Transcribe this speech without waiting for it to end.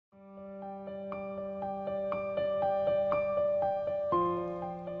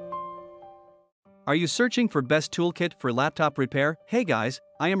Are you searching for best toolkit for laptop repair? Hey guys,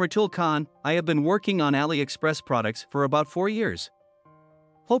 I am Ratul Khan. I have been working on AliExpress products for about 4 years.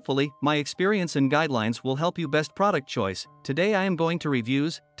 Hopefully, my experience and guidelines will help you best product choice. Today I am going to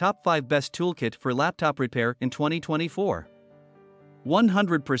reviews top 5 best toolkit for laptop repair in 2024.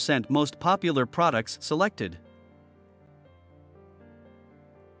 100% most popular products selected.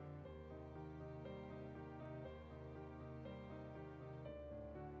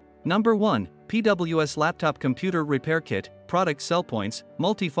 Number 1. PWS Laptop Computer Repair Kit. Product sell points,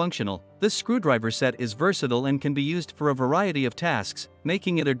 multifunctional. This screwdriver set is versatile and can be used for a variety of tasks,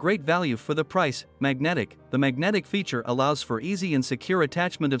 making it a great value for the price. Magnetic. The magnetic feature allows for easy and secure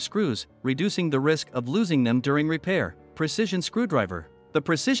attachment of screws, reducing the risk of losing them during repair. Precision screwdriver. The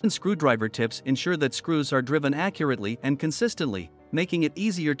precision screwdriver tips ensure that screws are driven accurately and consistently, making it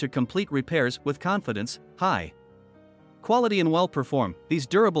easier to complete repairs with confidence. High quality and well perform. These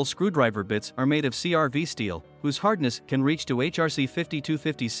durable screwdriver bits are made of CRV steel, whose hardness can reach to HRC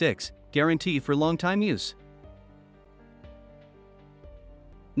 5256, guarantee for long time use.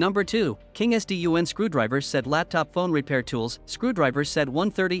 Number 2. King SDUN Screwdriver Set Laptop Phone Repair Tools. Screwdriver Set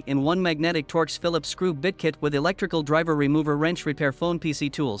 130-in-1 Magnetic Torx Phillips Screw Bit Kit with Electrical Driver Remover Wrench Repair Phone PC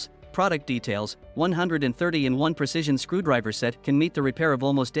Tools. Product details. 130-in-1 precision screwdriver set can meet the repair of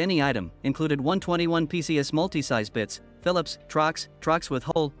almost any item. Included 121 PCS multi-size bits, Phillips, Trox with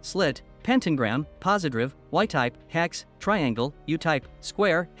hole, slit, pentagram, positive, Y-type, hex, triangle, U-type,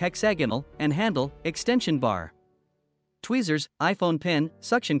 square, hexagonal, and handle, extension bar. Tweezers, iPhone pin,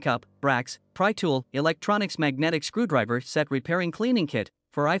 suction cup, brackets, pry tool, electronics magnetic screwdriver set repairing cleaning kit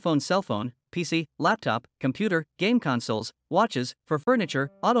for iPhone, cell phone, PC, laptop, computer, game consoles, watches, for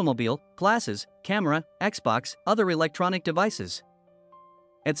furniture, automobile, glasses, camera, Xbox, other electronic devices,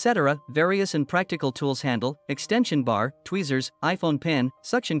 etc. Various and practical tools handle, extension bar, tweezers, iPhone pin,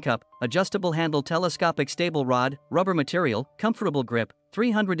 suction cup, adjustable handle, telescopic stable rod, rubber material, comfortable grip,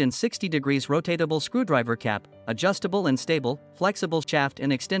 360 degrees rotatable screwdriver cap, adjustable and stable, flexible shaft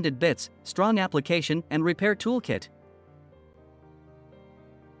and extended bits, strong application and repair toolkit.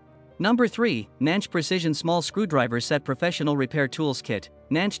 Number 3. Nanch Precision Small Screwdriver Set Professional Repair Tools Kit.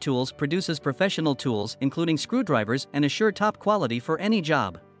 Nanch Tools produces professional tools including screwdrivers and assure top quality for any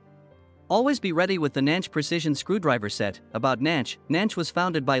job. Always be ready with the Nanch Precision Screwdriver Set. About Nanch. Nanch was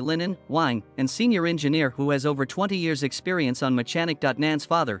founded by Linen Wang, and senior engineer who has over 20 years experience on mechanic. Nanch's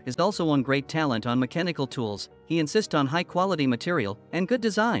father is also one great talent on mechanical tools. He insists on high quality material and good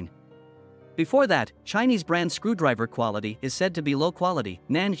design. Before that, Chinese brand screwdriver quality is said to be low quality.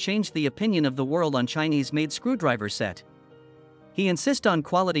 Nanch changed the opinion of the world on Chinese-made screwdriver set. He insists on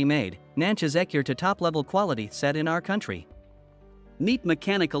quality made. Nanch is equal to top-level quality set in our country. Meet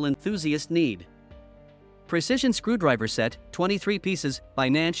mechanical enthusiast need. Precision screwdriver set, 23 pieces, by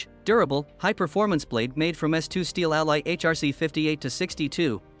Nanch, durable, high-performance blade made from S2 steel alloy HRC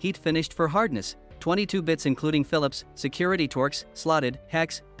 58-62, heat finished for hardness. 22 bits including Phillips, security Torx, slotted,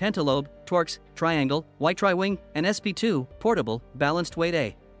 hex, pentalobe, Torx, triangle, Y-tri-wing, and SP2, portable, balanced weight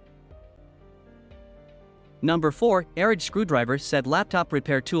A. Number 4. AIRAJ Screwdriver Set Laptop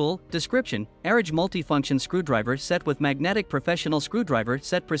Repair Tool. Description: AIRAJ multifunction screwdriver set with magnetic professional screwdriver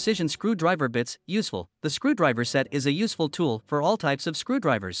set precision screwdriver bits. Useful. The screwdriver set is a useful tool for all types of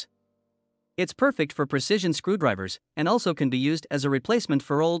screwdrivers. It's perfect for precision screwdrivers, and also can be used as a replacement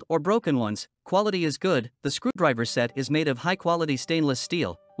for old or broken ones. Quality is good. The screwdriver set is made of high-quality stainless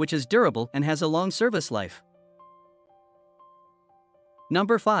steel, which is durable and has a long service life.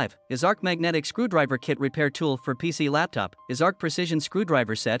 Number 5. EZARC Magnetic Screwdriver Kit Repair Tool for PC Laptop. EZARC Precision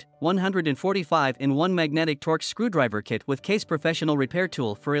Screwdriver Set, 145-in-1 Magnetic Torx Screwdriver Kit with Case Professional Repair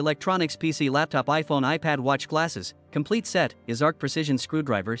Tool for electronics, PC, laptop, iPhone, iPad, watch, glasses. Complete set. EZARC Precision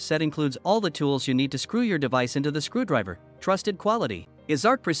Screwdriver Set includes all the tools you need to screw your device into the screwdriver. Trusted quality.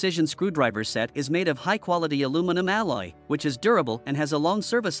 EZARC Precision Screwdriver Set is made of high-quality aluminum alloy, which is durable and has a long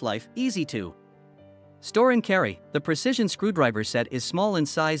service life, easy to store and carry. The precision screwdriver set is small in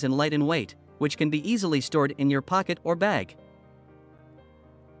size and light in weight, which can be easily stored in your pocket or bag.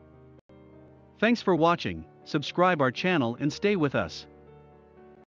 Thanks for watching. Subscribe our channel and stay with us.